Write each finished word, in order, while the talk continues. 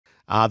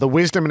The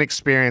wisdom and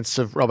experience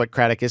of Robert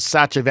Craddock is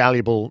such a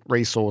valuable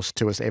resource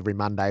to us every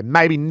Monday,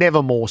 maybe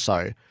never more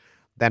so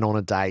than on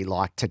a day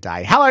like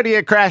today. Hello to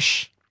you,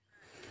 Crash.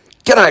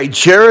 G'day,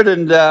 Gerard,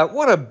 and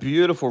what a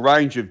beautiful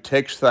range of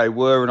texts they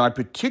were, and I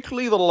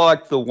particularly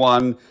liked the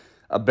one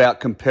about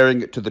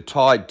comparing it to the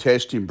Tide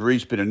Test in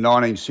Brisbane in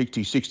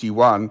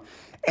 1960-61.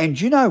 And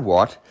you know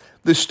what?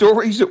 The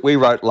stories that we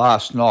wrote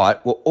last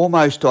night were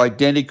almost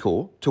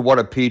identical to what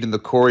appeared in the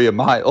Courier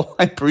Mail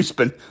in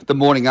Brisbane the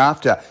morning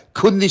after.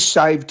 Couldn't this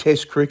save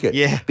Test cricket?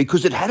 Yeah.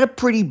 Because it had a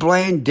pretty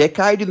bland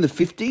decade in the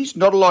 50s.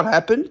 Not a lot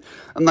happened.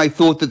 And they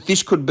thought that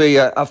this could be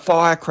a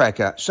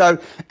firecracker. So,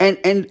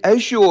 and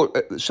as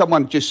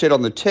someone just said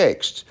on the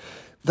text,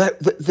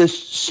 the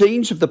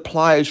scenes of the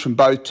players from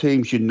both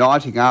teams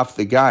uniting after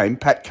the game,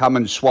 Pat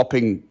Cummins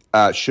swapping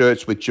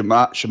shirts with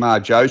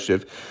Shamar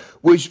Joseph,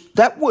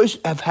 that was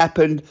have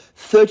happened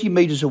 30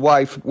 metres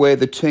away from where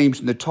the teams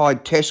in the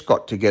Tide Test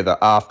got together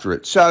after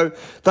it. So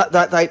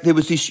there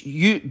was this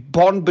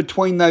bond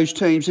between those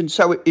teams, and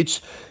so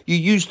you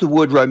used the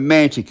word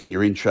romantic in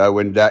your intro,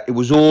 and it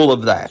was all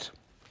of that.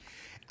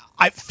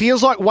 It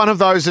feels like one of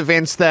those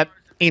events that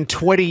in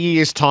 20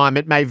 years' time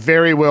it may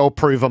very well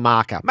prove a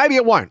marker. Maybe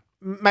it won't.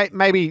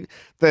 Maybe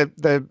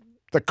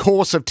the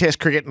course of Test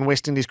cricket and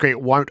West Indies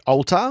cricket won't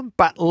alter,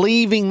 but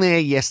leaving there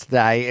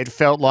yesterday, it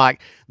felt like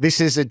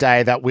this is a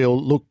day that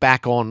we'll look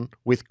back on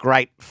with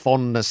great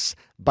fondness,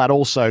 but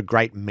also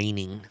great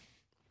meaning.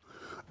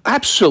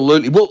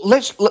 Absolutely. Well,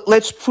 let's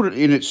put it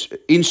in its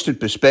instant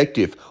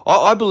perspective.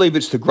 I believe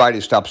it's the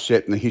greatest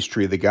upset in the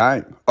history of the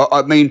game.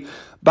 I mean,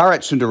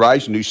 Bharat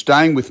Sundaresan, who's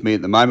staying with me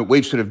at the moment,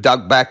 we've sort of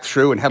dug back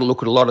through and had a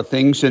look at a lot of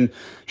things. And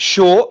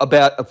sure,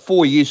 about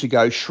 4 years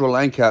ago, Sri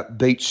Lanka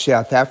beat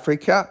South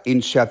Africa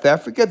in South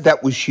Africa.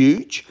 That was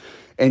huge.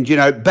 And, you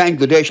know,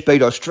 Bangladesh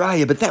beat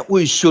Australia, but that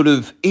was sort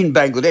of in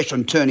Bangladesh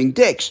on turning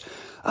decks.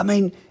 I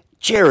mean,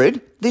 Gerard,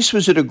 this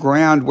was at a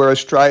ground where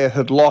Australia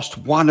had lost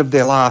one of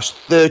their last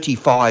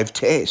 35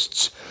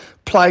 tests,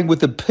 playing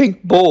with a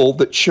pink ball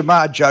that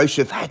Shamar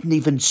Joseph hadn't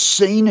even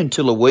seen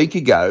until a week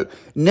ago,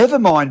 never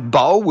mind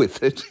bowl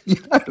with it. You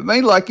know what I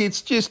mean? Like,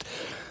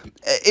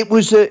 it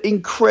was an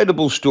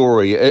incredible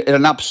story,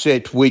 an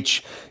upset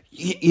which,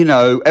 you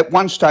know, at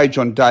one stage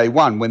on day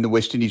one, when the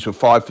West Indies were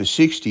 5 for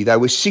 60, they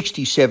were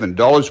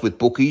 $67 with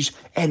bookies,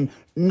 and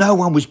no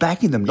one was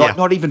backing them,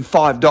 not even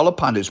 $5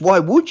 punters. Why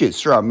would you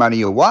throw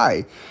money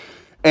away?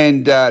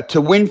 And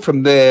to win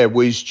from there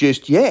was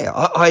just,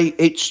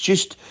 it's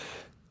just,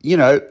 you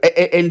know,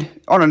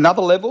 and on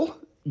another level,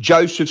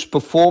 Joseph's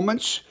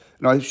performance,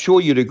 and I'm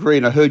sure you'd agree,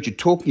 and I heard you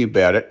talking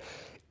about it,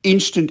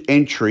 instant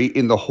entry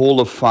in the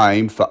Hall of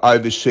Fame for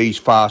overseas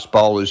fast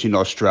bowlers in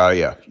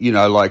Australia. You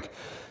know, like,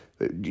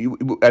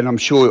 and I'm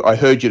sure I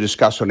heard you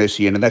discuss on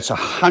SEN, and that's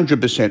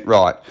 100%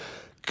 right.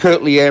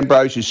 Curtly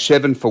Ambrose's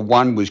 7 for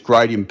 1 was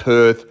great in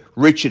Perth.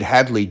 Richard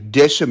Hadley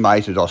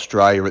decimated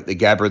Australia at the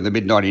Gabba in the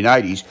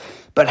mid-1980s.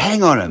 But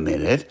hang on a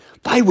minute,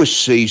 they were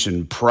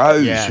seasoned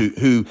pros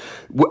who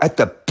were at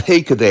the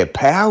peak of their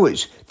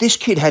powers. This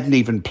kid hadn't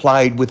even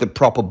played with a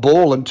proper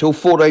ball until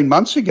 14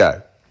 months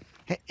ago.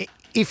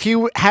 If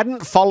you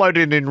hadn't followed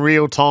it in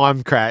real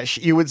time, Crash,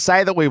 you would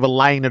say that we were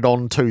laying it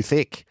on too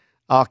thick.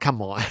 Oh,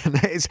 come on.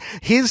 It's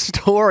his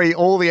story,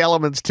 all the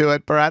elements to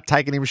it, Bharat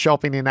taking him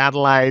shopping in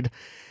Adelaide,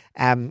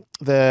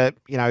 the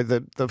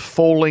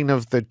falling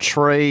of the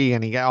tree,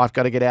 and I've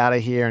got to get out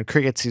of here, and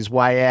cricket's his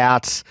way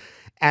out.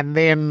 And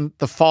then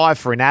the 5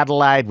 for in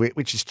Adelaide,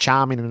 which is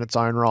charming in its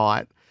own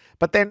right.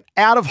 But then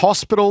out of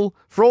hospital,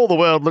 for all the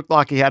world, looked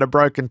like he had a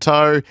broken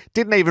toe,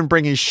 didn't even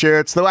bring his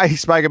shirts. The way he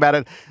spoke about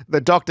it,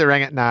 the doctor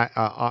rang it, no,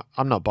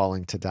 I'm not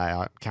bowling today.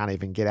 I can't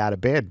even get out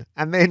of bed.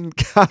 And then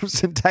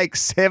comes and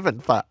takes 7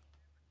 for...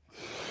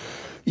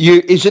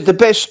 Is it the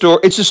best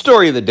story? It's the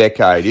story of the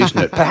decade,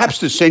 isn't it? Perhaps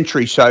the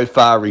century so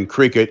far in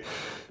cricket,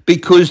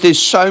 because there's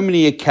so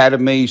many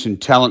academies and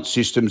talent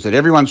systems that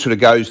everyone sort of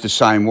goes the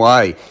same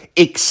way,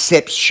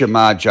 except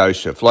Shamar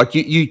Joseph. Like,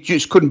 you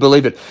just couldn't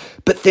believe it.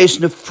 But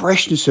there's a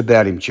freshness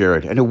about him,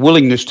 Gerard, and a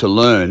willingness to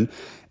learn.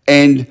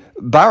 And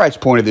Bharat's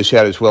pointed this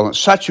out as well, and it's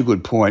such a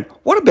good point.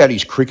 What about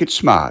his cricket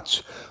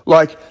smarts?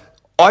 Like,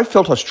 I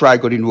felt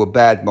Australia got into a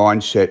bad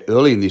mindset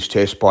early in this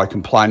test by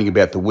complaining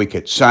about the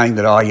wicket, saying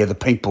that, the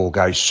pink ball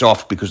goes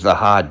soft because of the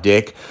hard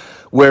deck.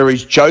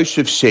 Whereas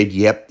Joseph said,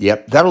 yep,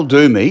 that'll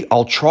do me.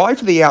 I'll try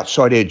for the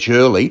outside edge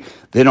early,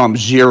 then I'm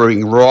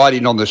zeroing right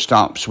in on the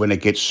stumps when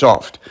it gets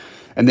soft.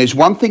 And there's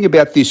one thing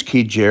about this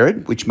kid,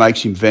 Gerard, which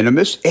makes him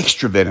venomous,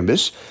 extra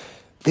venomous.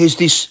 There's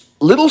this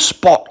little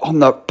spot on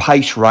the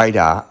pace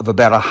radar of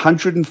about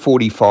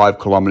 145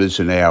 kilometres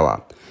an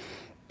hour.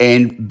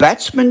 And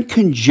batsmen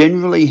can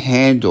generally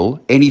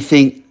handle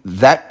anything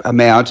that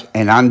amount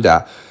and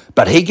under,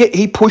 but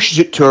he pushes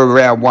it to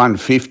around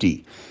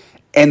 150.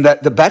 And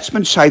the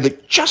batsmen say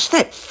that just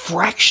that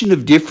fraction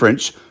of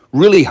difference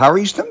really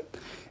hurries them.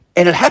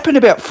 And it happened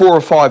about 4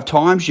 or 5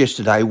 times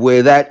yesterday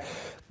where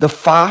the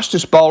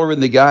fastest bowler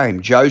in the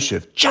game,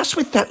 Joseph, just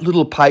with that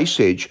little pace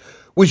edge,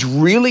 was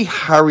really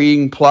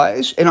hurrying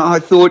players. And I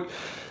thought,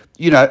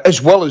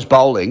 as well as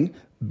bowling,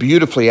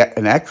 beautifully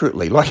and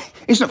accurately. Like,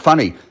 isn't it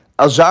funny?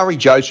 Alzari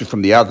Joseph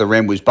from the other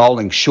end was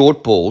bowling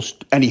short balls,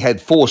 and he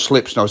had 4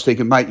 slips. And I was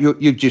thinking, mate,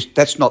 you've just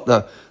that's not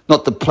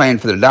the plan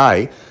for the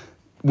day.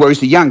 Whereas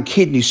the young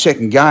kid in his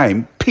second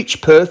game,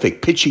 pitch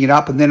perfect, pitching it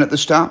up and then at the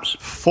stumps.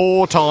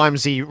 4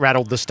 times he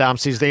rattled the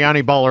stumps. He's the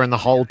only bowler in the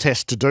whole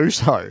test to do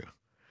so.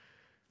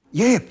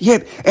 Yeah.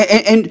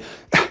 And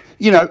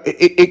you know,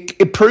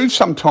 it proves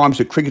sometimes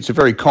that cricket's a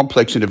very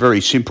complex and a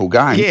very simple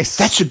game. Yes.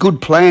 That's a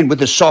good plan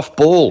with a soft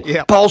ball.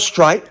 Yep. Bowl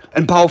straight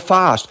and bowl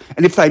fast.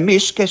 And if they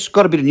miss, guess,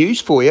 got a bit of news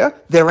for you,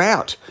 they're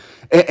out.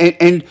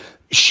 And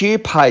sheer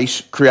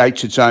pace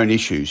creates its own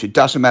issues. It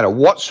doesn't matter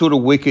what sort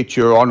of wicket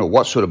you're on or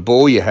what sort of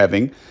ball you're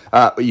having,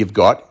 you've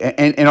got.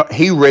 And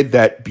he read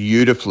that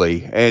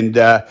beautifully. And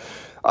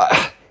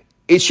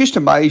it's just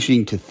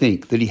amazing to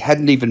think that he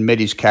hadn't even met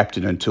his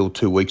captain until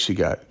 2 weeks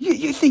ago.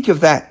 You think of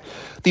that.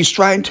 The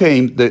Australian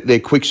team, their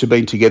quicks have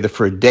been together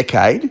for a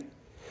decade.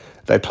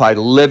 They played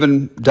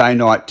 11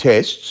 day-night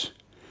tests,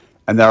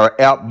 and they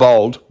were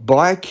out-bowled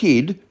by a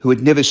kid who had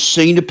never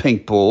seen a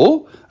pink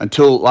ball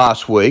until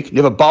last week,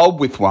 never bowled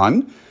with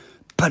one,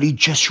 but he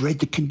just read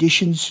the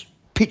conditions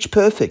pitch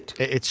perfect.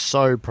 It's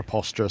so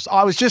preposterous.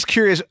 I was just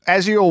curious,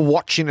 as you were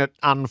watching it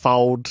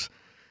unfold,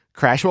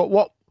 Crash,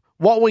 what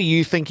were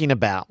you thinking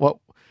about?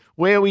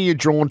 Where were you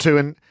drawn to?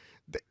 And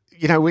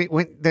you know,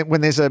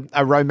 when there's a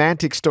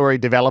romantic story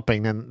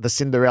developing and the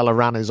Cinderella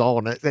run is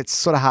on, it's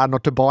sort of hard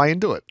not to buy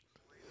into it.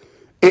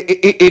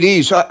 It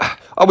is.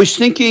 I was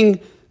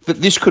thinking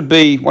that this could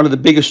be one of the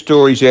biggest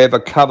stories I ever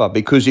cover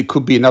because it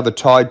could be another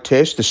tied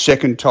test, the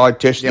second tied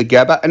test of the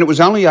Gabba, and it was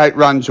only 8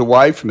 runs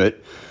away from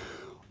it.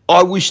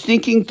 I was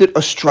thinking that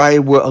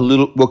Australia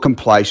were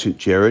complacent,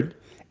 Gerard.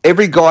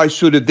 Every guy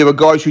there were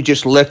guys who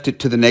just left it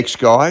to the next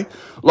guy.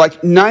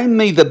 Like, name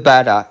me the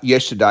batter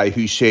yesterday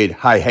who said,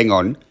 hey, hang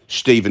on,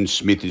 Stephen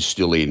Smith is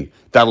still in.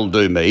 That'll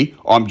do me.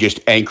 I'm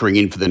just anchoring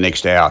in for the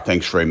next hour.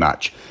 Thanks very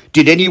much.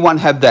 Did anyone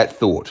have that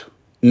thought?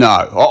 No,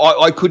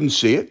 I couldn't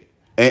see it.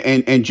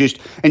 And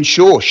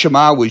sure,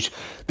 Shamar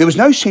there was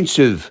no sense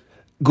of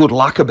good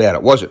luck about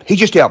it, was it? He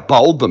just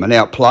out-bowled them and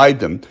outplayed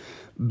them.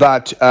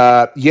 But,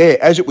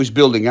 as it was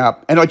building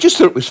up, and I just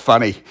thought it was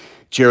funny,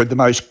 Gerard, the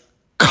most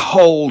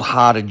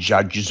cold-hearted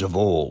judges of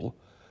all,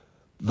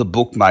 the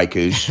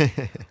bookmakers,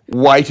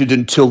 waited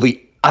until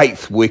the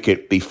 8th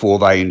wicket before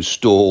they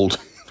installed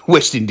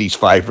West Indies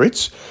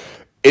favourites,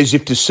 as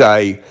if to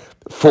say,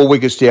 4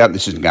 wickets down,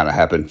 this isn't going to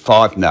happen.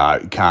 5, no,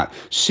 it can't.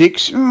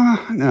 6, no,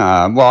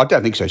 well, I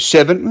don't think so.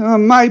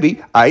 7,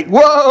 maybe. 8,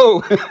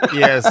 whoa!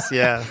 Yes,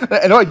 yeah.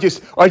 And I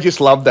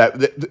just love that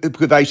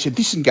because they said,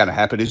 this isn't going to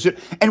happen, is it?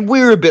 And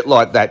we're a bit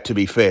like that, to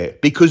be fair,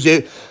 because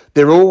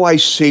there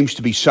always seems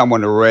to be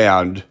someone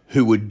around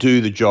who would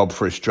do the job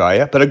for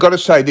Australia. But I've got to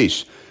say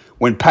this,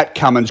 when Pat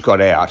Cummins got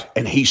out,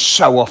 and he's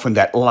so often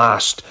that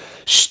last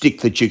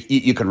stick that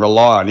you can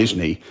rely on, isn't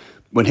he?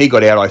 When he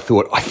got out, I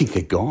thought, I think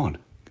they're gone.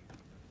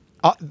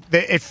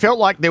 It felt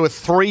like there were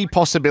 3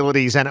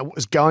 possibilities and it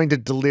was going to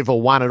deliver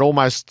one. It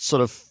almost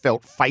sort of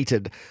felt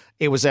fated.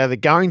 It was either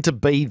going to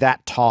be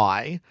that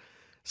tie,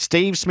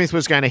 Steve Smith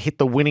was going to hit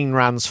the winning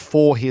runs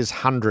for his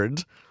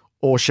 100,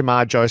 or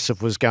Shamar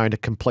Joseph was going to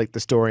complete the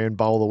story and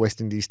bowl the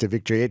West Indies to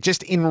victory. It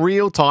just, in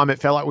real time, it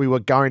felt like we were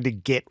going to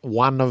get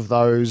one of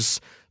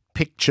those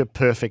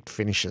picture-perfect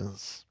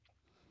finishes.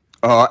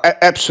 Oh,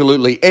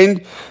 absolutely.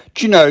 And,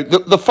 do you know,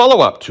 the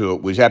follow-up to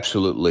it was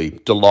absolutely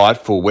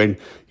delightful when,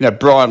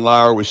 Brian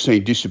Lara was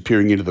seen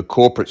disappearing into the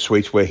corporate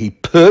suites where he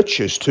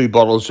purchased 2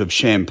 bottles of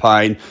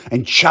champagne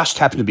and just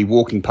happened to be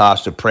walking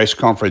past a press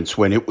conference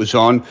when it was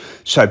on,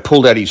 so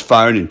pulled out his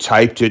phone and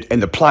taped it,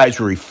 and the players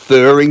were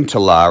referring to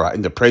Lara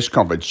in the press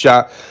conference.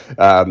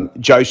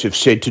 Joseph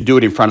said to do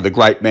it in front of the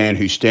great man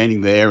who's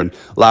standing there, and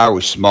Lara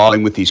was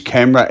smiling with his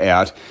camera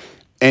out.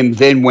 And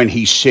then when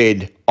he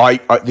said,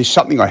 there's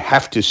something I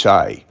have to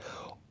say,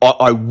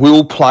 I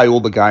will play all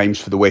the games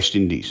for the West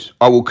Indies.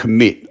 I will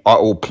commit. I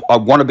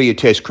want to be a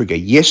test cricketer.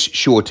 Yes,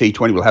 sure,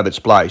 T20 will have its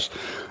place.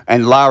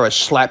 And Lara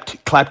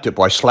clapped it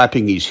by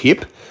slapping his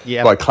hip,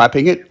 by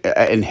clapping it,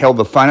 and held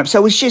the phone up. So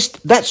it was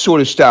just that sort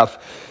of stuff.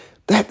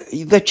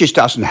 That just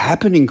doesn't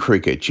happen in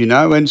cricket,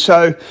 And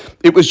so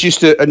it was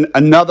just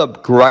another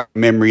great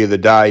memory of the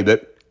day.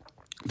 But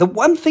the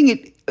one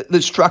thing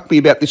that struck me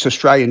about this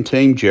Australian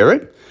team,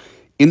 Gerard,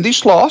 in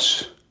this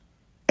loss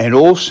and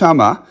all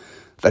summer,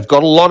 they've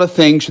got a lot of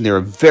things and they're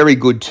a very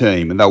good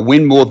team and they'll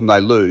win more than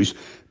they lose.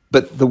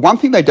 But the one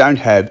thing they don't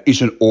have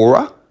is an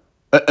aura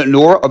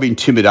of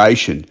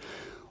intimidation.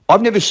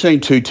 I've never seen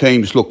 2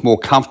 teams look more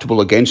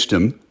comfortable against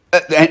them,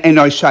 and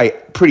I say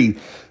pretty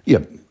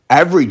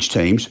average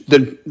teams,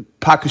 than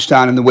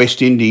Pakistan and the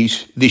West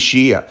Indies this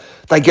year.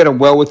 They get on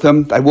well with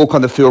them. They walk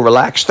on the field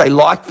relaxed. They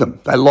like them.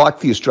 They like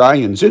the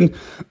Australians. And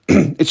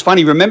it's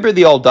funny, remember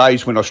the old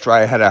days when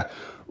Australia had a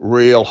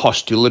real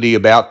hostility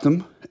about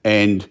them,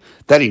 and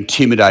that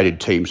intimidated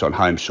teams on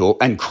home soil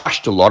and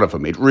crushed a lot of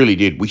them. It really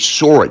did. We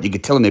saw it. You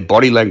could tell in their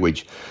body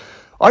language.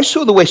 I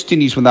saw the West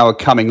Indies when they were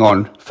coming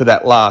on for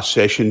that last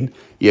session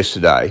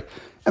yesterday,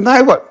 And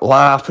they were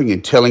laughing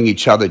and telling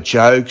each other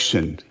jokes,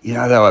 and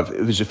there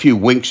was a few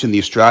winks in the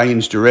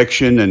Australians'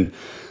 direction,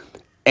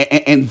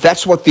 and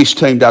that's what this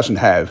team doesn't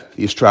have.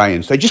 The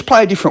Australians, they just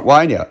play a different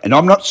way now. And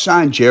I'm not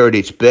saying, Gerard,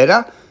 it's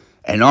better,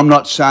 and I'm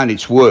not saying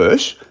it's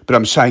worse, but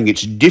I'm saying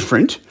it's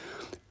different,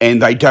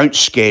 and they don't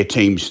scare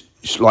teams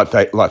like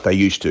they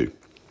used to.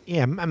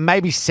 Yeah,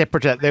 maybe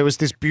separate. There was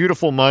this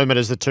beautiful moment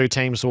as the two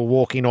teams were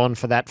walking on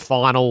for that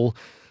final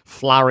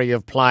flurry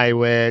of play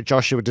where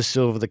Joshua Da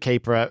Silva, the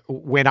keeper,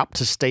 went up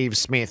to Steve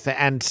Smith,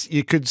 and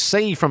you could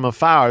see from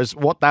afar as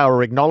what they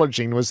were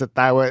acknowledging was that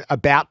they were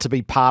about to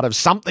be part of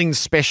something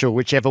special,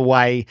 whichever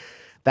way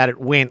that it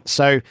went.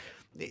 So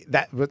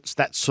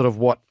that's sort of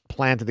what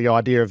planted the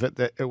idea of it,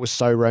 that it was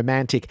so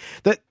romantic.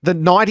 The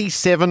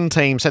 97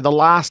 team, so the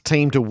last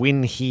team to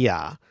win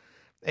here,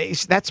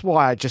 that's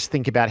why I just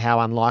think about how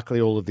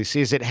unlikely all of this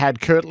is. It had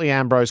Curtly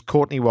Ambrose,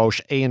 Courtney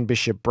Walsh, Ian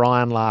Bishop,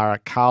 Brian Lara,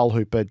 Carl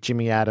Hooper,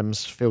 Jimmy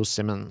Adams, Phil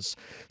Simmons.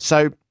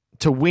 So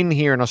to win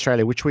here in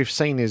Australia, which we've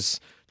seen is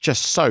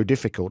just so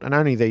difficult, and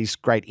only these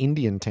great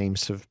Indian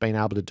teams have been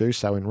able to do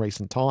so in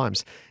recent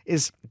times,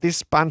 is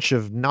this bunch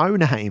of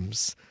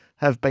no-names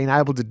have been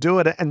able to do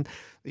it. And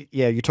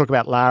yeah, you talk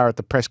about Lara at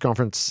the press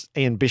conference,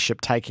 Ian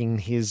Bishop taking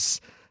his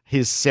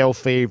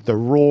selfie, the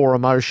raw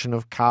emotion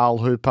of Carl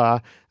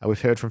Hooper.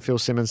 We've heard from Phil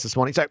Simmons this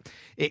morning. So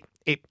it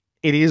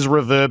is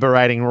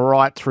reverberating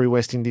right through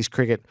West Indies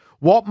cricket.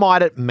 What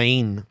might it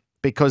mean?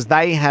 Because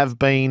they have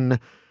been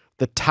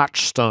the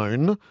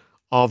touchstone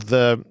of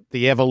the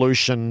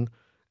evolution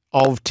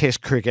of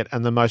Test cricket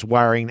and the most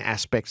worrying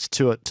aspects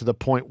to it, to the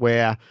point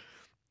where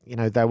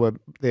they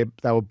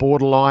were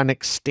borderline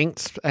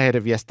extinct ahead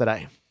of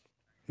yesterday.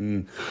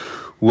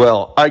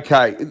 Well,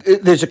 okay,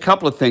 there's a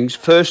couple of things.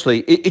 Firstly,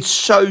 it's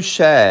so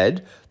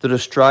sad that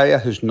Australia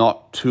has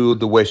not toured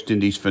the West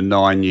Indies for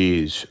 9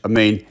 years. I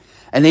mean,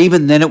 and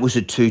even then it was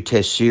a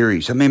two-test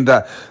series. I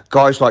remember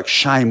guys like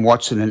Shane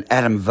Watson and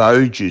Adam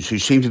Voges, who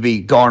seem to be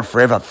gone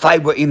forever. They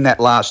were in that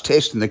last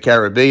test in the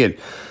Caribbean.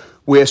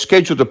 We're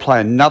scheduled to play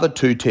another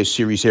two-test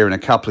series there in a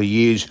couple of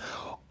years.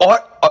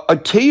 I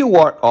tell you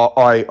what,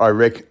 I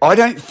reckon, I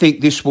don't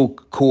think this will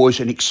cause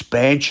an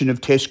expansion of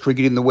Test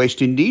cricket in the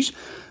West Indies,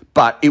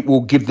 but it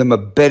will give them a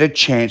better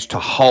chance to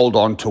hold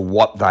on to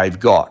what they've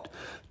got,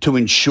 to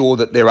ensure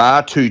that there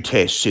are two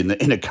tests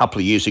in a couple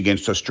of years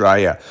against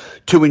Australia,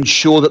 to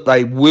ensure that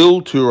they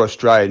will tour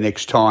Australia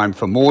next time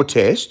for more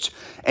tests.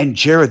 And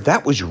Gerard,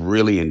 that was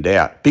really in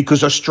doubt,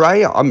 because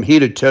Australia, I'm here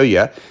to tell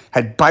you,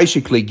 had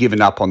basically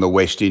given up on the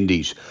West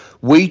Indies.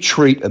 We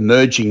treat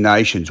emerging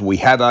nations, we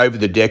have over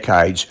the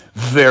decades,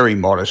 very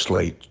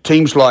modestly.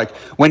 Teams like,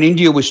 when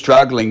India was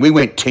struggling, we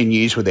went 10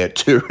 years without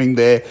touring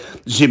there.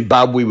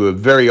 Zimbabwe, we were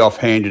very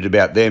offhanded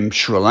about them.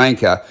 Sri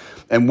Lanka.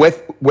 And when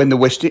in the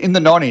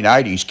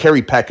 1980s,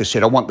 Kerry Packer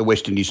said, I want the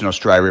West Indies in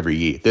Australia every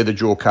year. They're the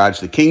draw cards,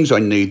 the Kings, I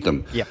need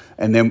them. Yep.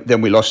 And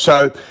then we lost.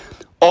 So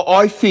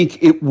I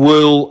think it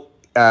will,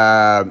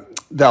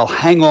 they'll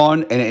hang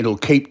on and it'll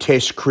keep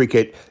Test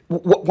cricket.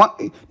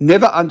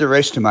 Never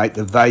underestimate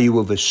the value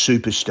of a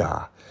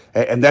superstar.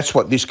 And that's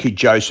what this kid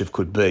Joseph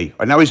could be.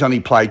 I know he's only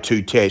played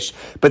two tests,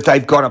 but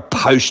they've got a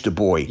poster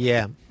boy.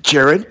 Yeah.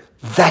 Gerard,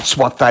 that's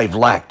what they've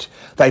lacked.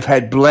 They've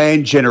had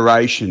bland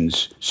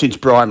generations since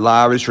Brian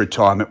Lara's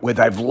retirement where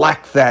they've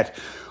lacked that.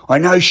 I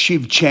know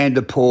Shiv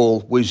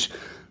Chanderpaul was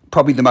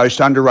probably the most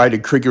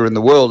underrated cricketer in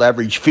the world,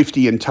 averaged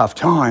 50 in tough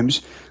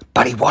times,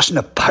 but he wasn't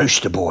a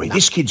poster boy.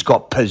 This kid's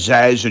got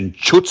pizzazz and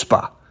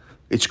chutzpah.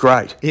 It's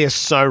great. You're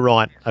so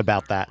right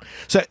about that.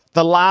 So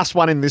the last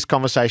one in this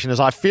conversation is,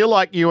 I feel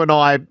like you and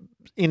I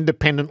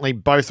independently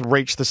both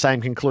reached the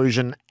same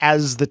conclusion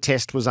as the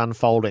test was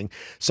unfolding.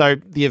 So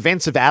the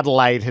events of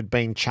Adelaide had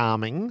been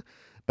charming,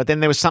 but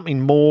then there was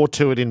something more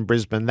to it in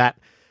Brisbane, that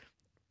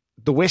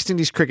the West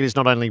Indies cricket is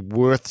not only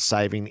worth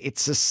saving,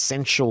 it's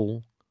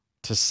essential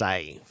to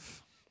save.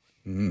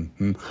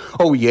 Mm-hmm.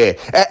 Oh, yeah,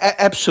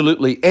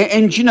 absolutely.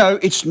 And,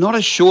 it's not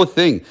a sure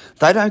thing.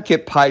 They don't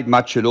get paid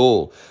much at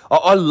all.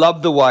 I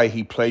love the way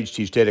he pledged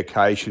his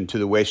dedication to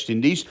the West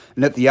Indies.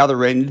 And at the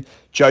other end,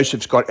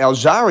 Joseph's got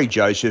Alzari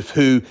Joseph,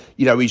 who,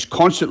 he's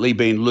constantly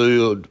been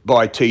lured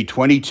by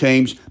T20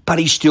 teams, but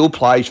he still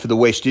plays for the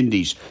West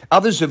Indies.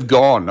 Others have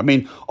gone. I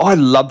mean, I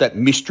love that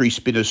mystery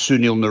spinner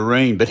Sunil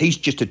Narine, but he's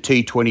just a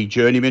T20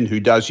 journeyman who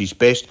does his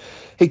best.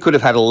 He could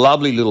have had a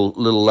lovely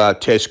little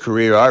test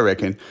career, I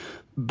reckon.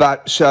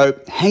 But so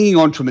hanging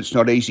on to him, it's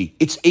not easy.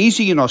 It's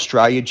easy in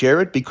Australia,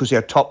 Gerard, because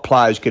our top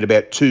players get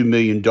about $2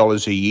 million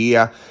a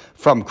year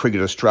from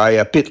Cricket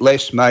Australia, a bit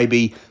less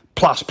maybe,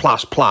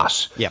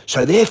 plus. Yep.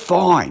 So they're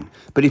fine.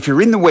 But if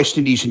you're in the West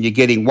Indies and you're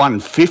getting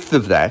 1/5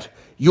 of that,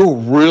 you're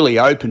really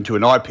open to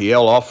an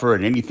IPL offer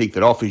and anything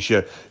that offers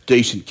you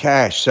decent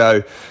cash.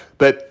 So,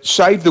 but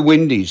save the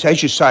Windies.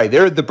 As you say,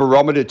 they're the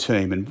barometer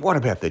team. And what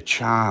about the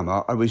charm?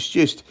 I was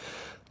just,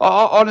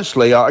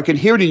 honestly, I can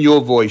hear it in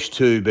your voice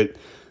too, but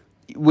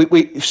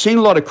we've seen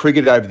a lot of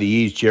cricket over the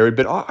years, Gerard,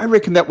 but I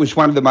reckon that was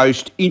one of the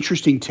most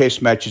interesting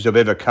test matches I've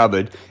ever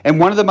covered, and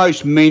one of the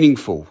most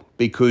meaningful,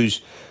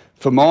 because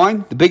for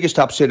mine, the biggest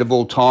upset of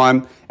all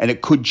time, and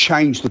it could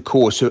change the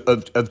course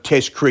of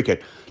Test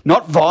cricket.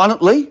 Not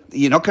violently.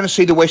 You're not going to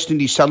see the West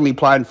Indies suddenly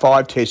playing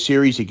 5 Test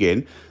series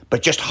again,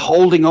 but just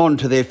holding on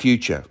to their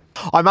future.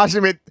 I must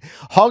admit,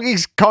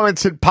 Hoggy's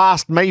comments had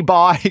passed me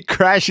by.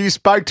 Crash, you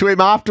spoke to him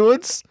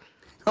afterwards?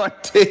 I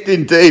did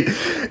indeed.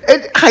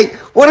 And, hey,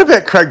 what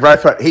about Craig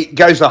Braithwaite? He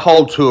goes the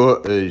whole tour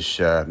as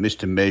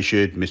Mr.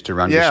 Measured,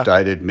 Mr.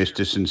 Understated,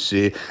 Mr.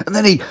 Sincere. And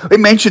then he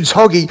mentions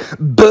Hoggy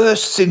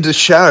bursts into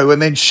show and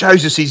then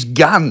shows us his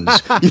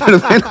guns. You know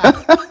what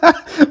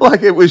I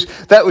mean?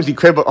 That was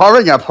incredible. I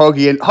rang up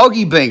Hoggy, and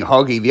Hoggy being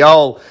Hoggy, the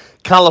old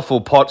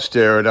colourful pot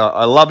stirrer, and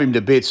I love him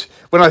to bits.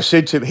 When I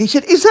said to him, he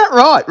said, "Is that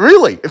right?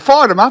 Really?" It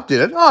fired him up,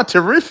 did it? Oh,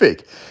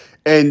 terrific.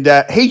 And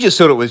he just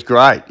thought it was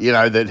great,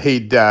 that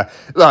he'd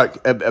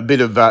a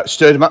bit of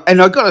stirred him up. And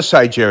I've got to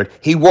say, Gerard,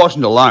 he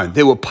wasn't alone.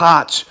 There were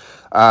parts,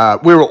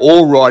 we were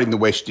all riding the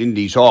West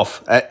Indies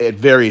off at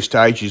various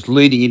stages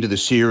leading into the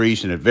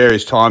series and at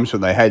various times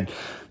when they had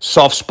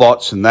soft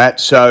spots and that.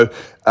 So,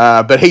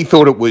 but he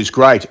thought it was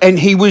great. And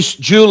he was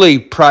duly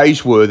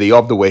praiseworthy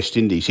of the West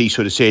Indies. He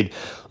sort of said,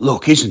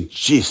 look, isn't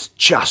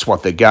just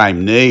what the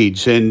game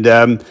needs?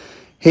 And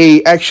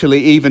he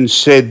actually even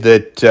said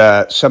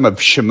that some of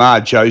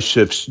Shamar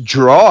Joseph's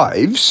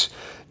drives,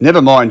 never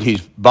mind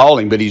his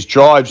bowling, but his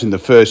drives in the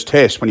first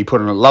test when he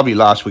put on a lovely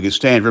last wicket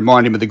stand,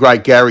 remind him of the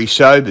great Gary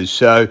Sobers.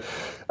 So,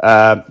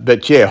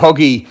 but yeah,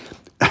 Hoggy,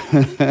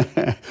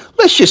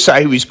 let's just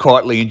say he was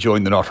quietly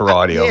enjoying the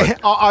notoriety of it.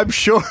 I'm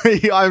sure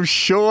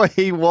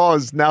he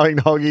was, knowing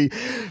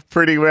Hoggy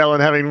pretty well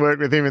and having worked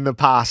with him in the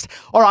past.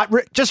 All right,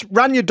 just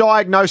run your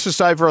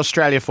diagnosis over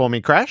Australia for me,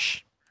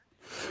 Crash.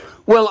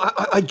 Well,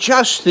 I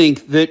just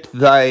think that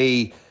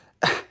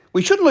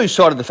we shouldn't lose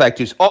sight of the fact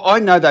is, I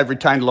know they've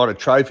retained a lot of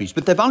trophies,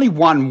 but they've only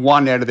won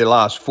 1 out of their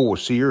last 4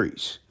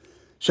 series.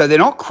 So they're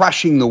not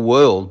crushing the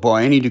world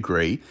by any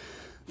degree.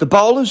 The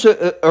bowlers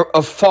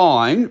are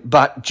fine,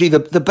 but, gee,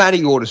 the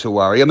batting order's a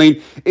worry. I mean,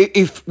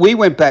 if we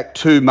went back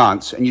 2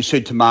 months and you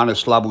said to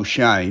Marnus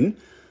Labuschagne,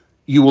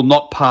 you will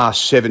not pass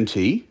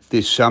 70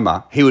 this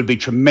summer, he would be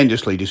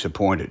tremendously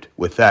disappointed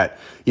with that.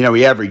 He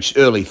averaged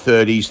early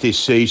 30s this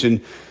season.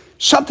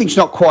 Something's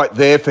not quite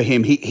there for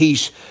him.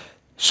 He's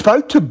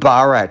spoke to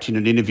Bharat in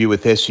an interview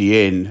with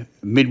SEN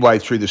midway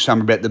through the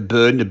summer about the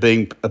burden of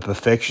being a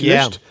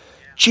perfectionist. Yeah.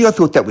 Gee, I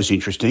thought that was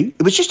interesting.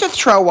 It was just a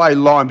throwaway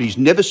line, but he's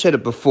never said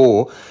it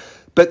before.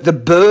 But the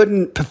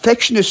burden,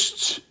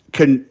 perfectionists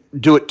can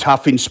do it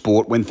tough in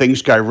sport when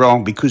things go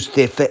wrong because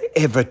they're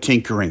forever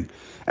tinkering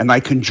and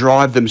they can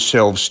drive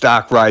themselves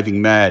stark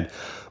raving mad.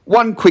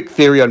 One quick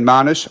theory on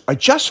Marnus, I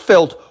just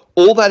felt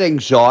all that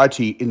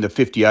anxiety in the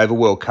 50-over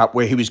World Cup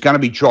where he was going to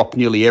be dropped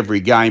nearly every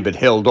game but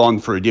held on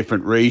for a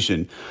different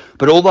reason.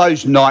 But all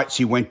those nights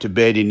he went to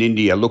bed in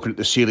India looking at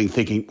the ceiling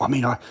thinking,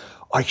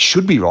 I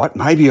should be right,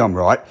 maybe I'm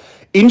right.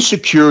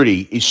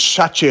 Insecurity is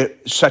such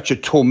a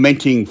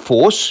tormenting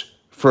force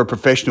for a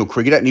professional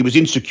cricketer, and he was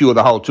insecure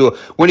the whole tour.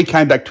 When he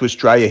came back to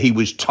Australia, he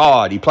was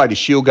tired. He played a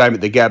Shield game at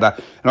the Gabba,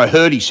 and I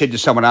heard he said to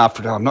someone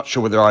after, I'm not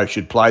sure whether I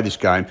should play this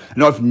game.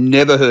 And I've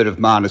never heard of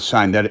Marnus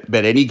saying that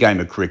about any game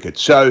of cricket.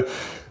 So,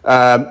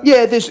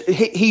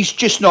 he's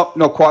just not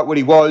quite what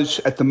he was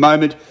at the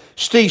moment.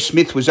 Steve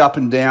Smith was up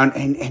and down,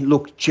 and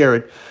look,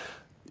 Gerard,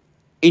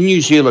 in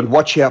New Zealand,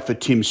 watch out for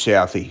Tim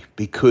Southey,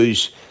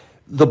 because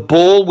the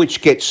ball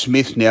which gets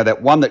Smith now,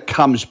 that one that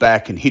comes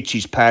back and hits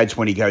his pads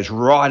when he goes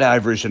right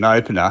over as an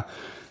opener,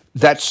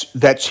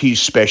 that's his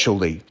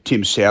specialty,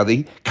 Tim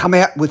Southey. Come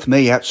out with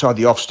me outside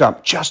the off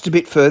stump, just a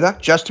bit further.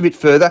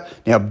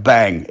 Now,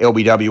 bang,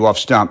 LBW off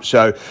stump.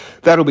 So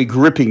that'll be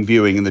gripping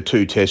viewing in the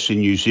 2 tests in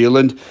New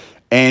Zealand.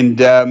 And,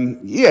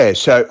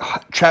 so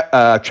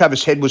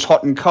Travis Head was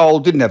hot and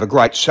cold, didn't have a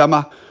great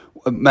summer,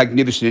 a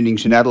magnificent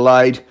innings in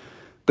Adelaide,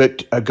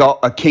 but got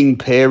a king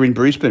pair in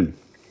Brisbane.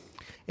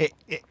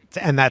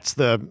 And that's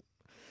that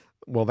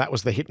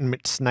was the hit and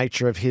miss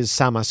nature of his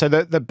summer. So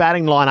the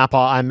batting lineup,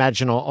 I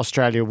imagine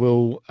Australia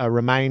will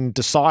remain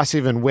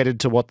decisive and wedded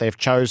to what they've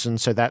chosen.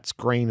 So that's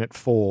green at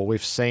 4.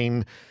 We've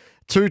seen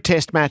 2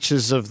 test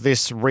matches of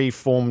this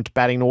reformed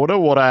batting order.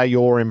 What are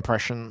your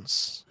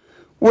impressions?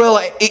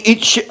 Well,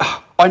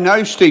 I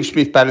know Steve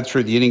Smith batted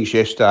through the innings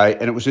yesterday,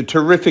 and it was a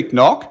terrific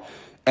knock,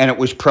 and it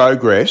was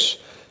progress.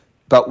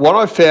 But what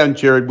I found,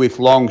 Gerard, with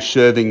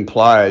long-serving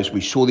players,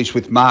 we saw this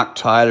with Mark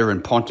Taylor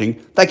and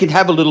Ponting, they can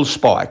have a little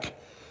spike.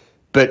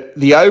 But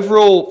the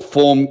overall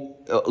form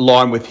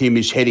line with him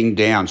is heading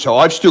down. So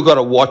I've still got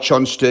a watch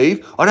on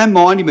Steve. I don't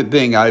mind him at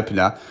being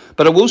opener,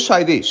 but I will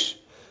say this.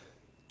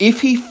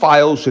 If he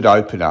fails at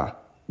opener,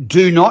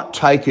 do not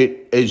take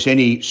it as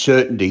any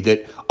certainty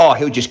that,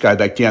 he'll just go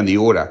back down the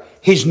order.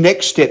 His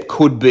next step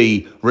could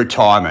be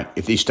retirement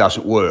if this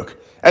doesn't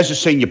work. As a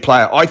senior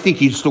player, I think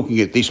he's looking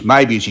at this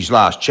maybe as his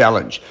last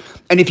challenge.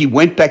 And if he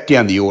went back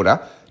down the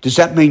order, does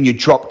that mean you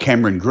drop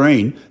Cameron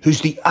Green,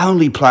 who's the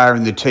only player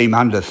in the team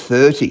under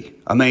 30?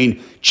 I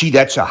mean, gee,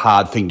 that's a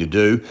hard thing to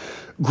do.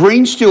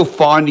 Green's still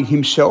finding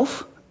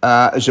himself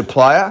as a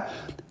player.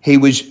 He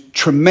was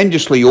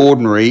tremendously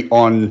ordinary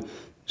on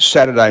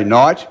Saturday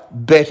night,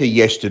 better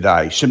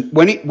yesterday. So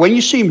when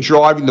you see him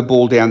driving the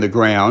ball down the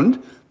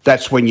ground,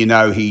 that's when you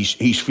know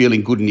he's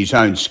feeling good in his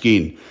own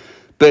skin.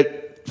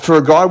 But for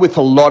a guy with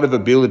a lot of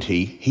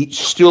ability, he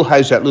still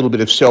has that little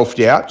bit of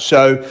self-doubt.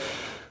 So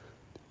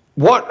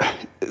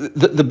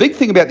the big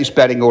thing about this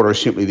batting order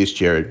is simply this,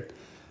 Gerard.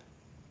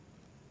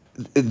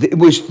 It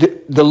was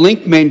the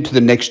link men to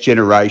the next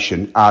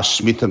generation are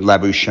Smith and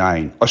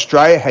Labuschagne.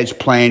 Australia has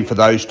planned for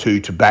those two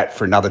to bat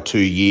for another 2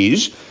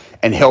 years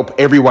and help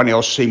everyone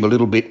else seem a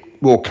little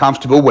bit more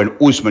comfortable when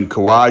Usman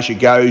Khawaja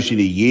goes in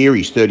a year.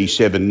 He's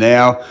 37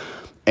 now.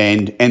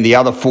 And the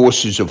other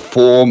forces of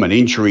form and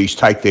injuries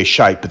take their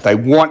shape. But they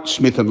want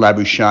Smith and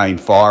Labuschagne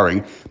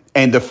firing.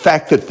 And the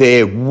fact that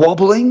they're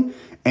wobbling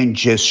and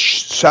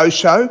just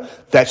so-so,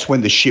 that's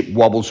when the ship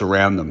wobbles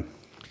around them.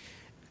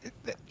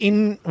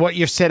 In what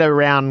you've said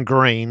around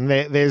Green,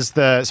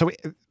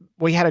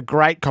 we had a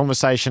great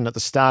conversation at the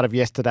start of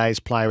yesterday's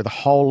play with a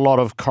whole lot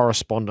of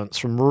correspondence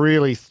from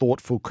really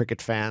thoughtful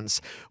cricket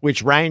fans,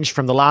 which ranged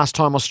from the last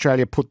time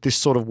Australia put this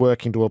sort of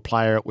work into a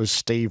player, it was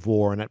Steve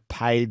Waugh, and it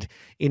paid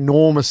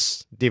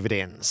enormous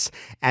dividends.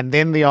 And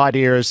then the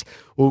idea is,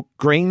 well,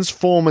 Green's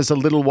form is a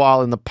little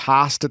while in the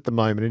past at the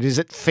moment. And is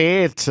it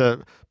fair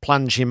to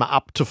plunge him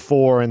up to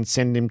 4 and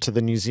send him to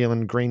the New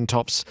Zealand Green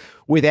Tops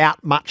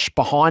without much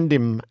behind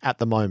him at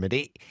the moment?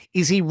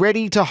 Is he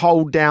ready to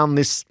hold down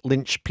this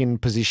linchpin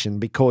position?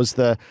 Because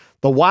the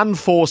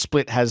 1-4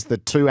 split has the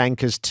 2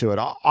 anchors to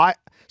it.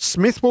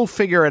 Smith will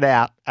figure it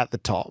out at the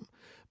top,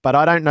 but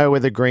I don't know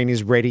whether Green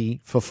is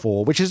ready for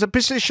 4, which is a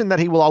position that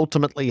he will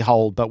ultimately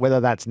hold, but whether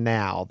that's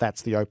now,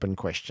 that's the open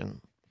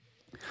question.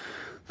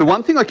 The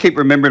one thing I keep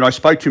remembering, I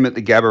spoke to him at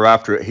the Gabba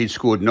after he'd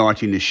scored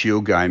 90 in the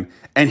Shield game,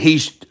 and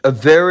he's a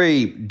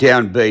very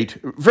downbeat,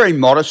 very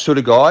modest sort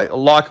of guy, a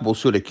likeable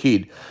sort of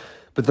kid.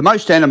 But the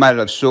most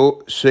animated I've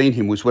seen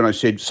him was when I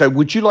said, so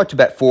would you like to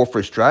bat 4 for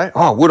Australia?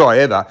 Oh, would I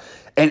ever?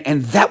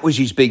 And that was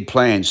his big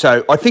plan.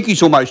 So I think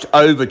he's almost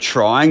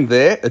over-trying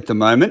there at the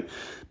moment.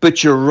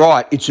 But you're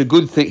right, it's a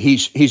good thing.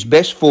 His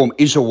best form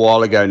is a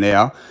while ago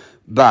now.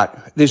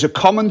 But there's a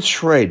common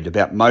thread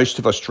about most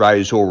of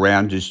Australia's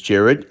all-rounders,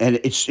 Gerard, and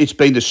it's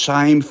been the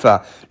same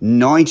for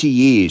 90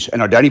 years,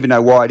 and I don't even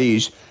know why it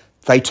is.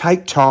 They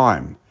take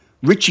time.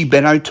 Richie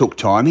Benaud took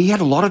time. He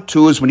had a lot of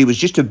tours when he was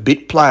just a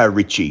bit player,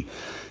 Richie.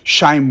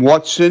 Shane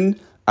Watson,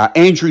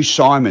 Andrew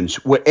Simons,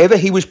 wherever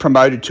he was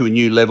promoted to a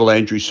new level,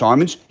 Andrew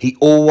Simons, he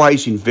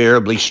always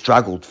invariably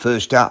struggled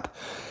first up.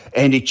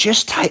 And it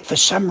just for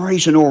some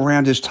reason,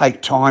 all-rounders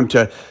take time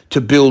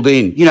to build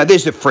in. You know,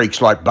 there's the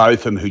freaks like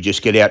Botham who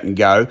just get out and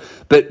go,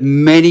 but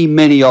many,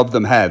 many of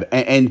them have.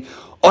 And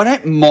I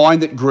don't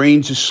mind that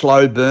Green's a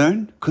slow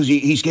burn because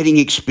he's getting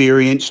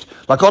experienced.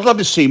 Like, I'd love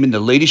to see him in the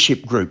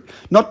leadership group,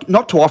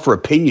 not to offer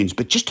opinions,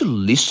 but just to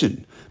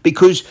listen.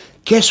 Because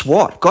guess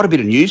what? Got a bit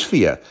of news for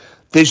you.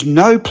 There's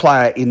no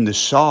player in the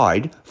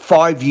side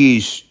 5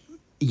 years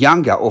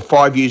younger or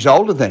 5 years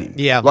older than him.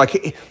 Yeah.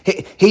 Like,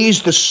 he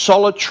is the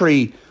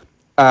solitary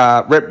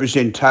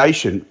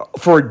representation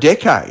for a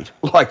decade,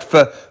 like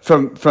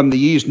from the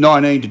years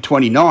 19 to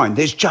 29,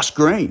 there's just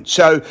Green.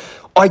 So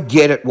I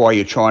get it why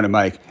you're trying to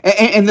make.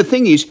 And the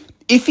thing is,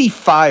 if he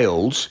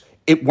fails,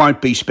 it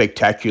won't be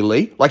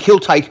spectacularly. Like he'll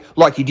take,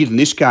 like he did in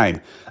this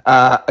game,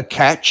 a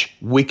catch,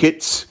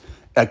 wickets,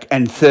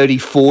 and 30,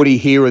 40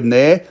 here and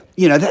there.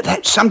 You know,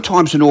 that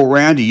sometimes an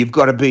all-rounder, you've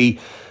got to be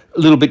a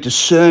little bit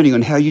discerning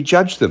on how you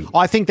judge them.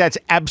 I think that's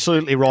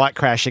absolutely right,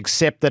 Crash,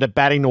 except that a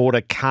batting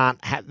order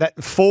can't have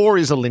that. 4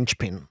 is a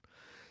linchpin.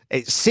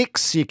 At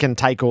 6, you can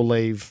take or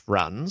leave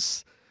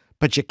runs,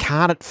 but you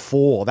can't at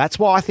 4. That's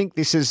why I think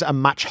this is a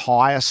much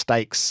higher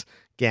stakes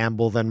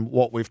gamble than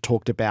what we've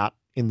talked about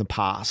in the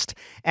past.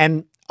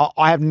 And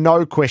I have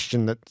no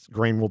question that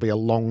Green will be a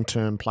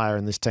long-term player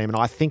in this team, and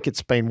I think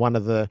it's been one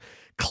of the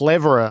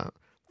cleverer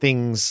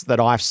things that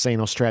I've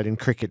seen Australian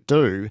cricket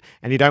do,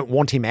 and you don't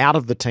want him out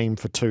of the team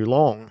for too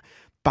long.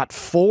 But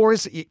 4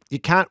 is, you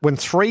can't, when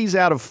 3's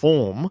out of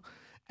form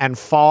and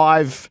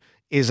 5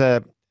 is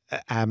and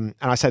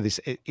I say this,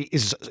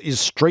 is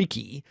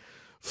streaky,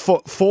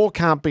 4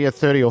 can't be a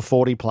 30 or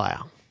 40 player.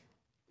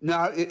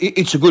 No,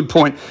 it's a good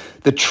point.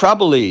 The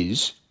trouble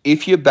is,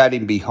 if you're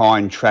batting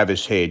behind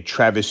Travis Head,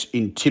 Travis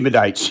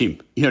intimidates him.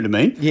 You know what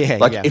I mean? Yeah.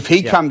 Like if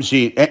he comes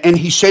in, and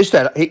he says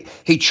that,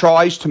 he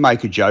tries to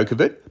make a joke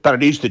of it, but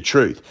it is the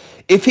truth.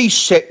 If he's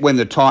set when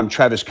the time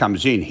Travis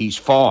comes in, he's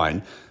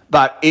fine.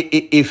 But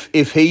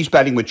if he's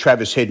batting with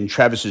Travis Head and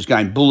Travis is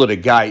going bull at a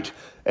gate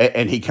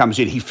and he comes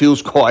in, he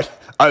feels quite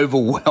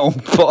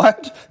overwhelmed by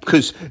it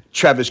because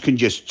Travis can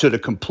just sort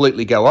of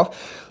completely go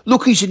off.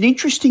 Look, he's an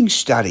interesting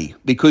study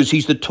because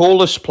he's the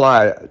tallest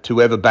player to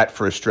ever bat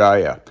for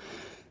Australia.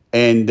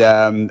 And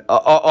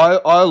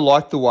I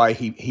like the way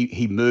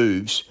he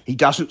moves. He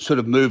doesn't sort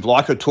of move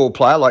like a tall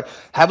player. Like,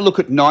 have a look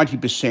at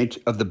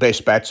 90% of the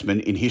best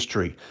batsmen in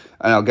history.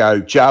 And I'll go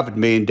Javed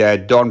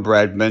Miandad, Don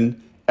Bradman,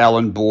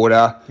 Alan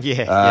Border,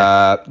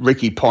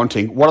 Ricky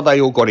Ponting. What have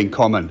they all got in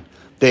common?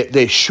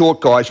 They're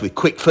short guys with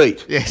quick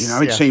feet. Yes,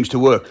 it seems to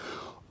work.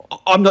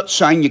 I'm not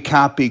saying you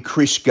can't be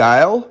Chris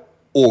Gale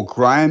or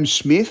Graham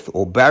Smith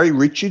or Barry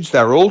Richards.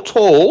 They're all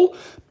tall,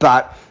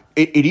 but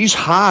it is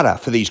harder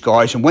for these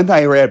guys. And when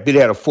they are a bit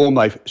out of form,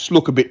 they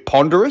look a bit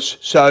ponderous.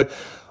 So,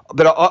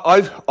 but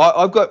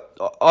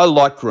I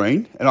like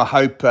Green, and I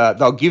hope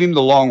they'll give him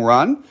the long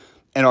run.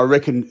 And I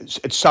reckon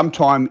at some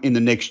time in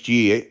the next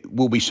year,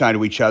 we'll be saying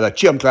to each other,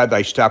 gee, I'm glad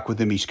they stuck with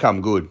him. He's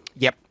come good.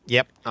 Yep.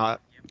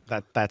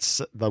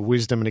 That's the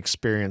wisdom and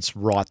experience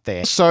right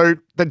there. So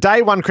the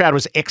day one crowd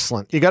was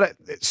excellent.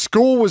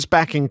 School was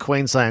back in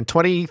Queensland,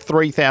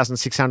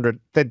 23,600.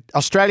 The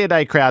Australia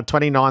Day crowd,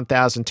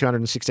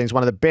 29,216, is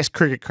one of the best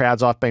cricket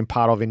crowds I've been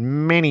part of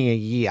in many a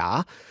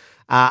year.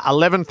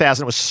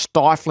 11,000. It was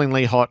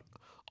stiflingly hot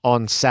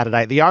on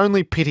Saturday. The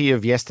only pity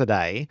of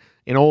yesterday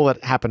in all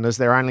that happened is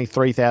there are only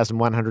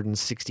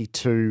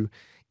 3,162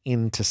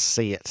 in to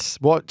see it.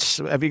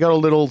 Have you got a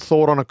little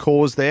thought on a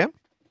cause there?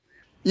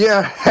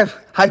 Yeah.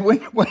 Hey,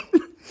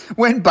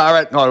 when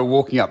Barrett and I were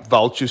walking up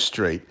Vulture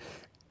Street,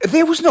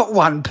 there was not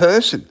one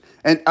person.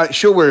 And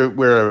sure,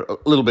 we're a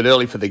little bit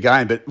early for the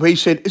game, but we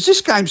said, is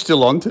this game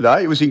still on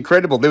today? It was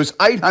incredible. There was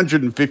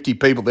 850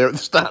 people there at the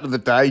start of the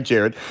day,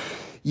 Gerard.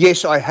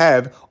 Yes, I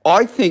have.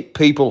 I think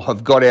people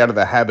have got out of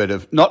the habit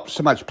of not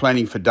so much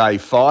planning for day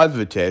 5 of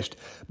a test,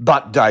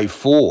 but day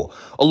 4.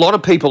 A lot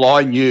of people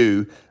I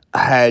knew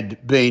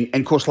had been,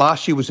 and of course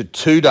last year was a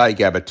 2-day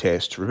Gabba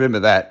test,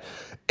 remember that.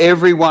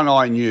 Everyone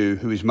I knew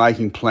who was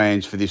making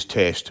plans for this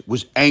test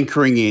was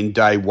anchoring in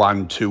day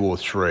 1, 2 or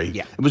 3.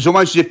 Yeah. It was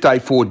almost as if day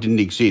 4 didn't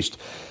exist.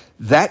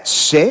 That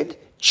said,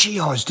 gee,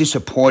 I was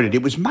disappointed.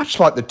 It was much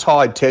like the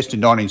Tide test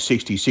in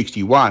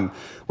 1960-61,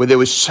 where there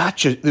was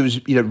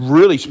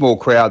really small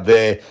crowd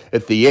there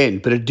at the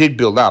end, but it did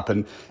build up.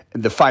 And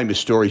the famous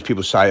stories,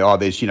 people say,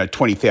 there's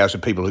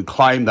 20,000 people who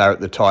claim they were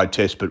at the Tide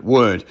test but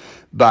weren't.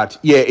 But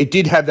yeah, it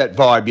did have that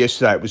vibe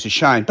yesterday. It was a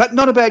shame, but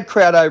not a bad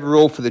crowd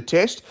overall for the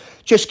test.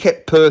 Just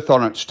kept Perth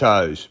on its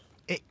toes.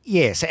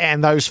 Yes,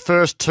 and those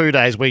first 2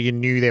 days where you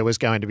knew there was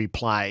going to be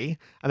play,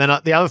 and then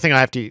the other thing I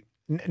have to.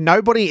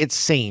 Nobody, it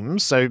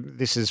seems, so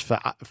this is for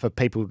for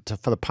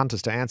the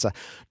punters to answer.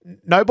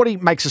 Nobody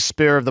makes a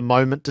spur of the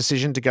moment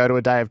decision to go to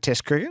a day of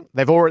Test cricket.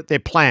 They're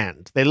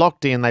planned. They're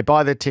locked in. They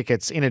buy their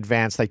tickets in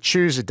advance. They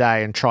choose a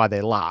day and try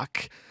their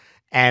luck.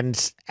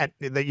 And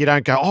you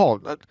don't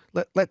go,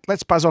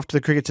 let's buzz off to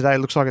the cricket today. It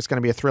looks like it's going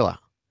to be a thriller.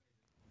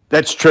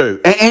 That's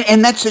true,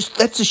 and that's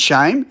a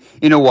shame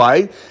in a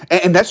way.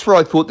 And that's where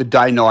I thought the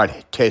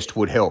day-night test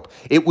would help.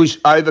 It was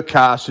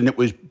overcast and it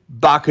was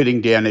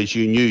bucketing down, as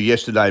you knew,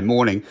 yesterday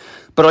morning,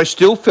 but I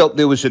still felt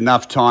there was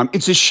enough time.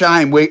 It's a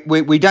shame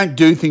we don't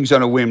do things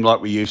on a whim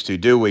like we used to,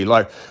 do we?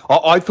 Like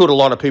I thought a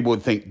lot of people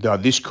would think, no,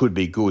 this could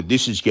be good.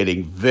 This is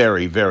getting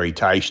very, very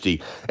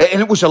tasty,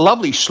 and it was a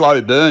lovely slow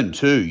burn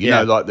too. You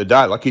know, like the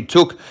day, like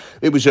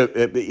it was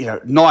a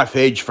knife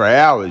edge for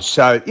hours.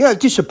 So yeah,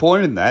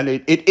 disappointed in that.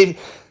 It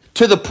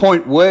to the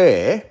point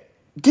where.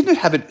 Didn't it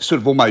have a sort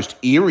of almost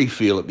eerie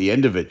feel at the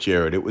end of it,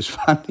 Gerard? It was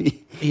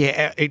funny.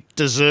 Yeah, it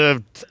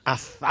deserved a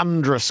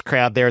thunderous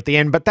crowd there at the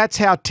end, but that's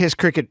how Test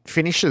cricket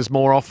finishes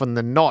more often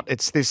than not.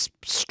 It's this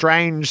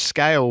strange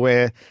scale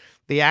where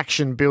the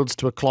action builds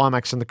to a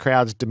climax and the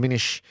crowds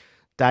diminish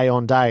day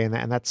on day,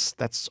 and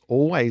that's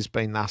always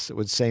been thus, it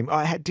would seem.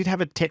 I did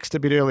have a text a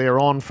bit earlier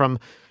on from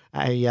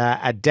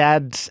a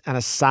dad and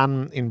a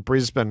son in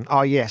Brisbane.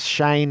 Oh, yes,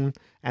 Shane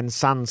and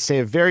son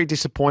Sev, very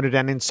disappointed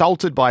and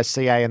insulted by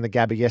CA and the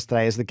Gabba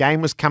yesterday. As the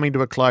game was coming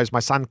to a close, my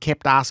son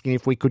kept asking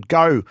if we could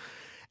go.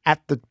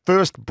 At the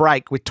first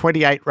break, with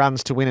 28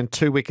 runs to win and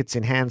 2 wickets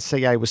in hand,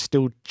 CA was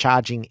still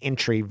charging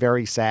entry.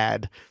 Very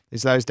sad.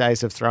 There's those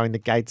days of throwing the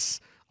gates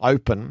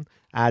open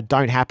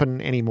don't happen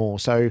anymore.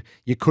 So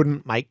you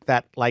couldn't make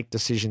that late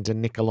decision to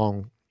nick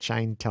along.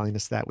 Shane telling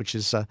us that, which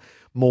is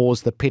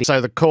more's the pity.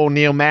 So the call,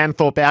 Neil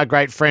Manthorpe, our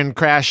great friend,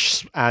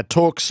 Crash,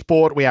 Talk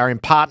Sport. We are in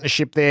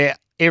partnership there.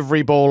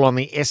 Every ball on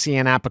the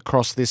SEN app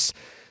across this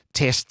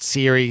test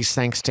series,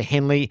 thanks to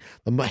Henley.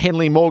 The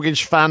Henley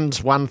Mortgage Fund,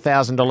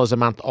 $1,000 a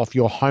month off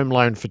your home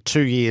loan for 2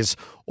 years,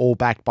 all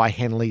backed by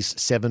Henley's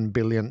 $7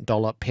 billion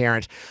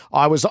parent.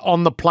 I was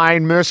on the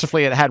plane.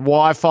 Mercifully, it had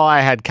Wi-Fi.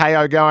 I had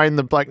KO going.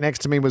 The bloke next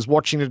to me was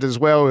watching it as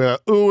well. We were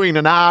oohing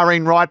and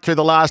ahhing right through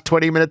the last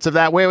 20 minutes of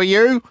that. Where were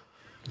you?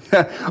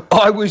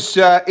 I was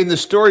in the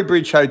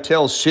Storybridge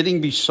Hotel sitting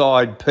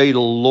beside Peter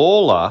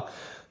Lawler,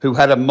 who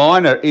had a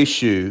minor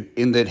issue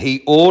in that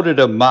he ordered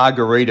a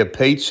margarita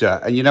pizza,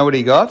 and you know what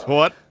he got?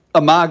 What? A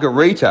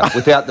margarita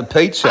without the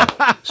pizza.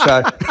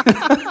 So,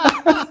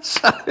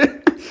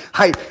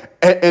 hey,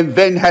 and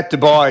then had to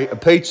buy a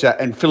pizza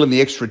and fill in the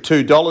extra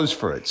 $2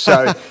 for it.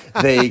 So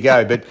there you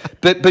go.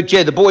 But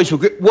yeah, the boys were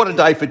good. What a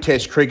day for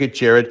Test cricket,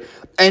 Gerard.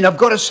 And I've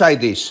got to say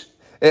this.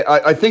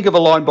 I think of a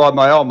line by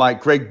my old mate,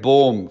 Greg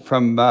Baum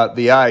from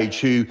The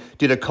Age, who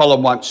did a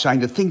column once saying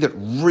the thing that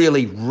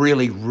really,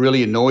 really,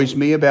 really annoys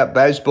me about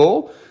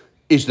baseball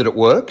is that it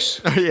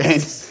works.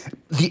 Yes.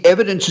 And the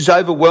evidence is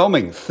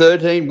overwhelming.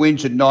 13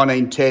 wins at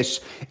 19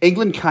 tests.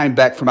 England came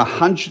back from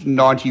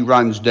 190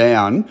 runs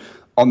down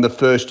on the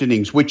first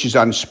innings, which is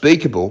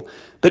unspeakable.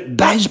 But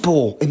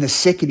Bazball in the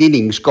second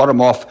innings got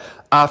them off.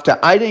 After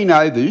 18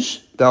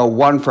 overs, they were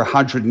 1 for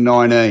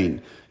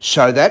 119.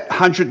 So that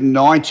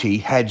 190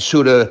 had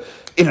sort of,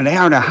 in an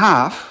hour and a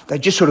half, they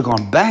just sort of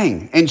gone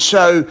bang. And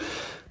so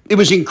it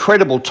was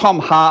incredible. Tom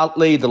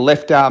Hartley, the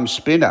left-arm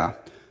spinner,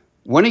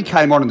 when he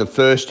came on in the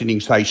first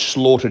innings, they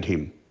slaughtered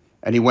him.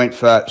 And he went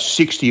for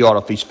 60-odd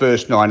off his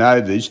first 9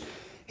 overs.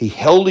 He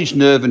held his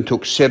nerve and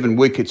took 7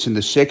 wickets in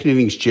the second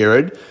innings,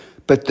 Gerard.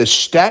 But the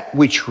stat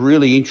which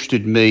really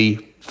interested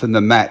me from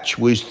the match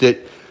was that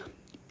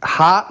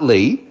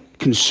Hartley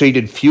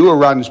conceded fewer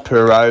runs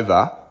per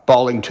over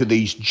bowling to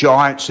these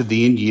giants of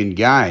the Indian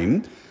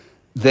game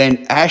than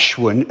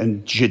Ashwin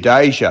and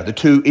Jadeja, the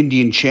 2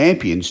 Indian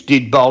champions,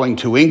 did bowling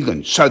to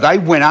England. So they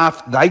went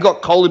after, they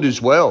got collared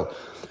as well.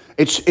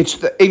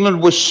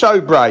 England was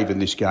so brave in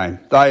this game.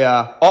 They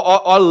are.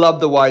 I love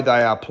the way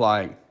they are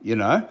playing. You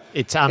know,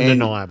 it's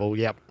undeniable.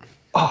 Yep.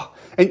 Oh,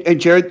 and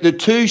Gerard, the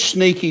 2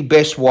 sneaky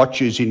best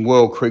watchers in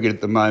world cricket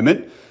at the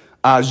moment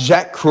are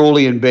Zach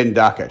Crawley and Ben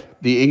Duckett,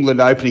 the England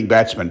opening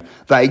batsmen.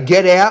 They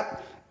get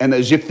out and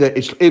as if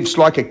it's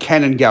like a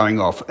cannon going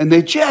off, and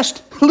they're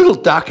just little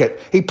Duckett.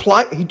 He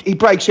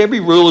breaks every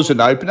rule as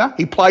an opener.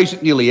 He plays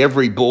at nearly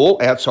every ball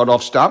outside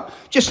off stump.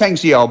 Just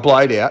hangs the old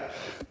blade out.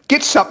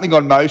 Gets something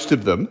on most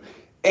of them.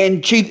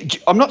 And, gee,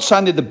 I'm not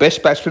saying they're the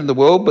best batsmen in the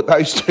world, but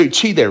those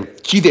 2,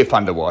 they're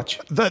fun to watch.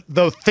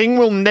 The thing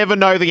we'll never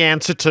know the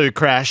answer to,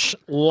 Crash,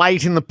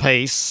 late in the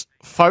piece,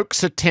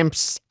 Folkes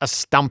attempts a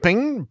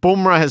stumping.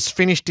 Bumrah has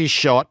finished his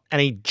shot and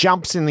he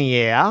jumps in the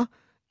air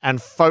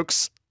and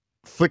Folkes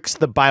flicks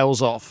the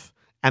bails off.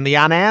 And the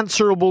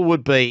unanswerable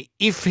would be,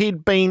 if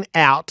he'd been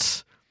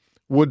out,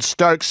 would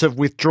Stokes have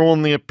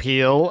withdrawn the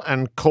appeal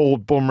and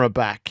called Bumrah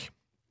back?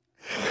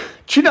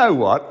 Do you know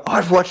what?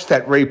 I've watched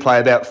that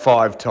replay about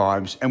 5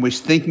 times and was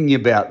thinking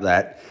about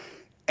that.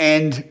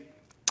 And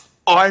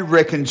I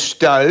reckon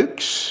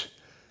Stokes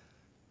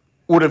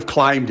would have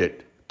claimed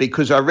it,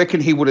 because I reckon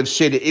he would have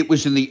said it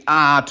was in the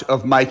art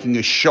of making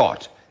a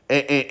shot.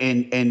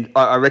 And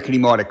I reckon he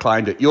might have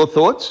claimed it. Your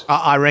thoughts?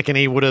 I reckon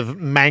he would have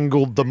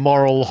mangled the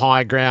moral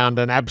high ground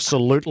and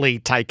absolutely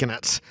taken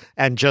it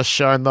and just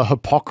shown the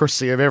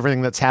hypocrisy of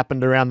everything that's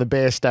happened around the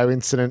Bairstow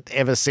incident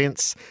ever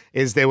since.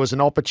 Is there was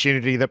an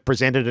opportunity that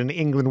presented and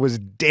England was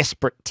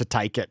desperate to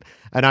take it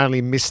and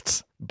only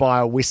missed by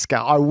a whisker.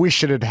 I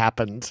wish it had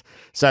happened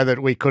so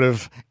that we could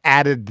have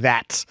added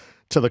that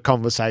to the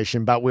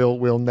conversation, but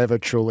we'll never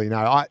truly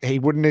know. He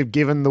wouldn't have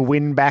given the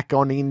win back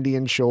on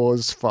Indian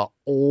shores for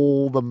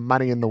all the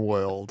money in the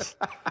world.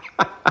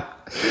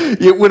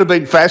 It would have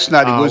been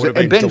fascinating, wasn't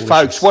it? And Ben delicious.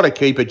 Folkes, what a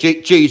keeper.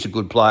 Gee, he's a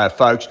good player,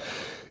 folks.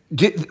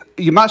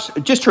 You must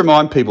just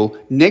remind people,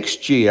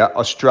 next season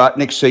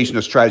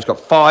Australia's got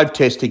 5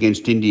 tests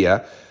against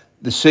India,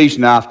 the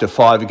season after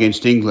 5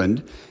 against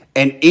England,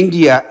 and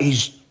India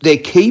their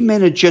key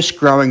men are just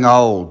growing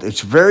old. It's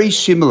very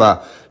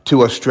similar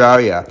to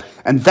Australia.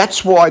 And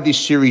that's why this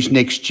series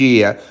next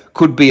year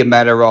could be a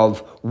matter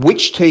of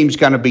which team's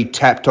going to be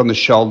tapped on the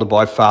shoulder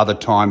by Father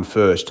Time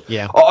first.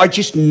 Yeah. I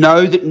just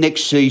know that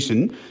next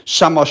season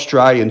some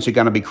Australians are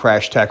going to be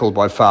crash tackled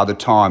by Father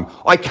Time.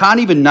 I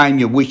can't even name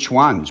you which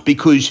ones,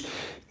 because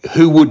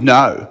who would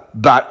know?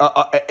 But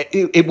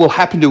it will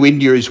happen to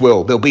India as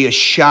well. There'll be a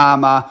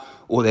Sharma,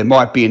 or there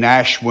might be an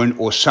Ashwin,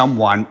 or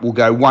someone will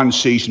go one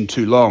season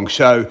too long.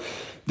 So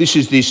this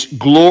is this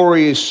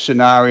glorious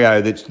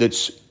scenario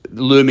that's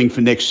looming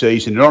for next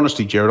season. And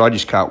honestly, Gerard, I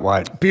just can't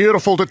wait.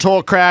 Beautiful to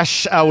talk,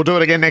 Crash. We'll do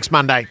it again next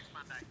Monday.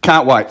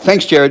 Can't wait.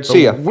 Thanks, Gerard.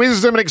 See ya.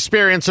 Wisdom and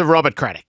experience of Robert Craddock.